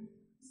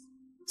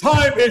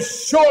 Time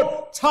is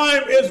short.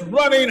 Time is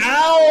running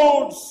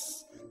out.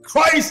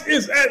 Christ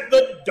is at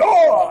the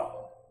door.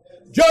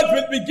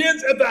 Judgment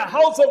begins at the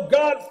house of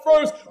God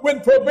first. When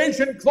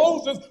probation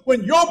closes,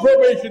 when your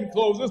probation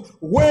closes,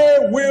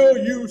 where will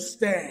you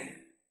stand?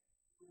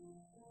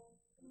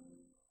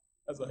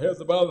 As the heads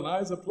are bowed and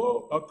eyes are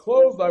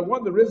closed, I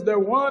wonder, is there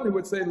one who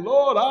would say,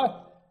 Lord,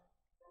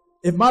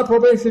 if my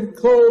probation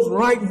closed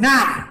right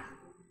now,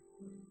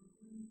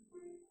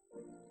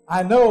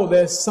 I know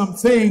there's some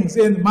things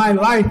in my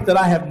life that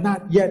I have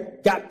not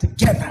yet got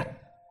together.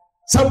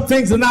 Some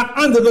things are not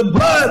under the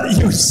blood,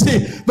 you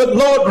see. But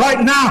Lord, right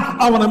now,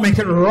 I want to make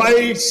it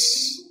right.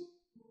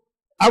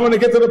 I want to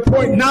get to the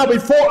point now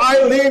before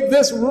I leave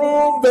this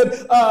room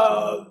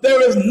that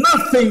there is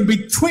nothing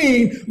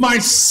between my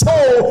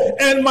soul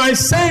and my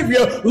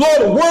Savior.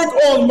 Lord, work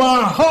on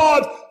my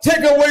heart.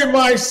 Take away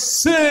my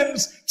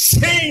sins.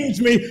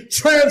 Change me.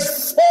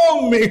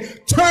 Transform me.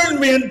 Turn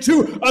me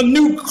into a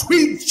new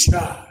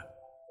creature.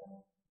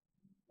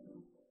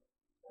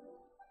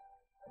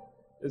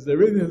 Is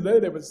there any today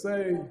that would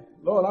say,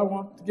 Lord, I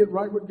want to get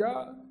right with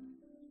God?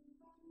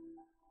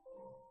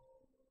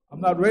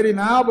 I'm not ready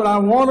now, but I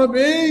want to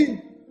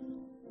be.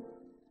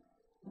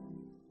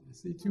 I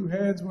see two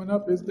hands went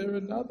up. Is there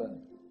another?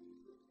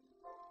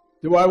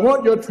 Do I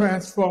want your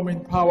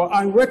transforming power?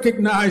 I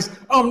recognize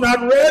I'm not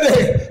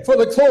ready for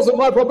the close of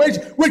my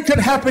probation, which could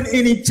happen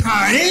any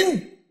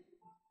time.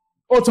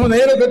 Or a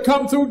tornado could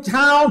come through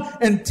town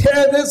and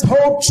tear this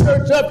whole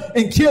church up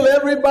and kill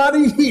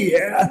everybody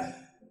here.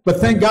 But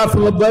thank God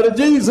for the blood of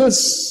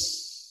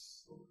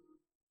Jesus.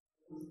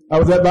 I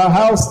was at my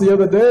house the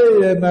other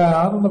day, and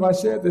I don't know if I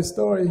shared this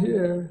story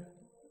here.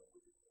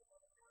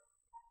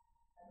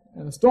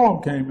 And a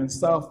storm came in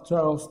South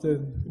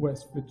Charleston,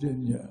 West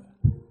Virginia.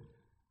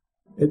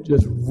 It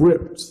just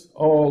ripped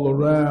all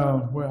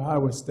around where I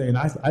was staying.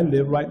 I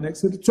live right next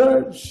to the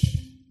church.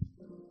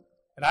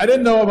 And I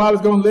didn't know if I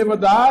was going to live or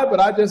die, but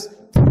I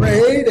just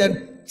prayed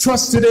and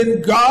trusted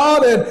in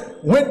God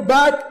and went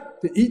back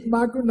to eat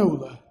my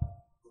granola.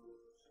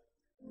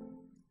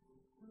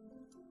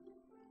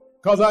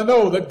 Because I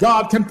know that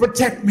God can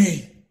protect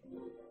me.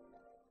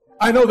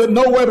 I know that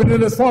no weapon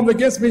that is formed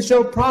against me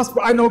shall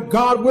prosper. I know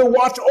God will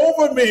watch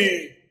over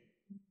me.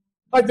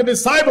 Like the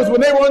disciples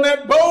when they were in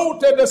that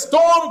boat and the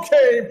storm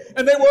came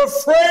and they were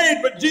afraid,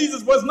 but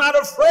Jesus was not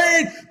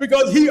afraid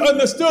because he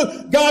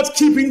understood God's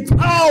keeping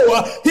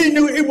power. He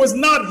knew it was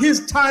not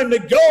his time to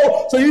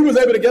go, so he was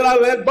able to get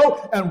out of that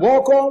boat and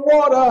walk on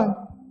water.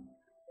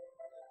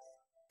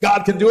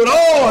 God can do it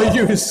all,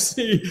 you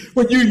see.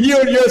 When you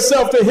yield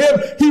yourself to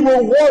him, he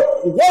will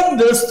work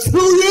wonders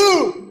through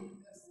you.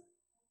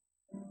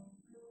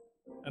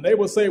 And they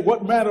will say,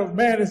 what manner of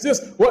man is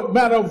this? What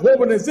manner of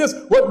woman is this?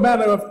 What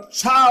manner of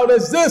child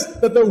is this?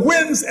 That the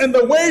winds and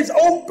the waves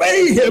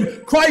obey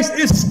him. Christ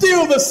is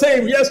still the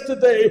same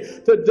yesterday,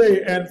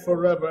 today, and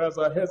forever. As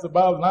our heads are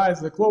bowed and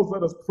eyes are closed,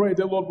 let us pray.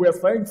 Dear Lord, we're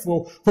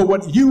thankful for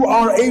what you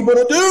are able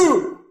to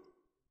do.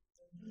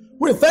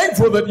 We're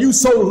thankful that you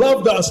so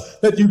loved us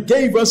that you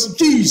gave us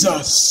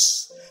Jesus.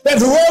 That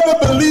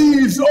whoever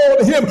believes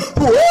on him,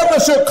 whoever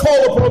shall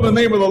call upon the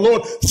name of the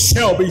Lord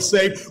shall be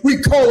saved.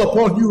 We call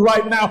upon you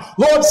right now.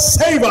 Lord,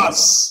 save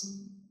us.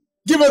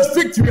 Give us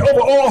victory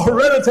over all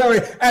hereditary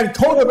and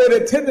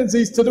cultivated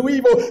tendencies to do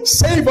evil.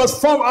 Save us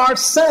from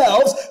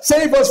ourselves.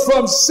 Save us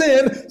from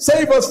sin.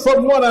 Save us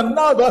from one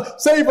another.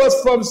 Save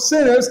us from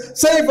sinners.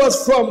 Save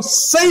us from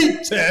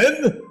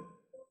Satan.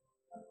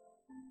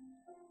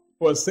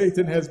 For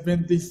Satan has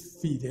been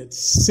defeated.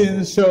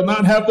 Sin shall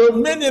not have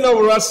dominion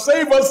over us.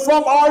 Save us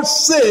from our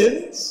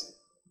sins.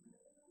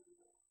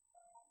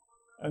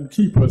 And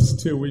keep us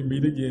till we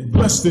meet again.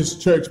 Bless this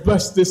church.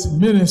 Bless this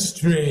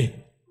ministry.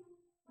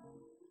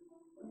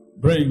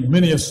 Bring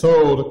many a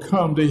soul to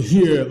come to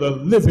hear the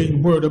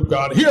living word of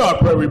God. Hear our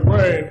prayer, we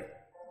pray.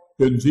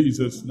 In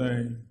Jesus'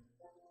 name,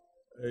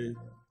 amen.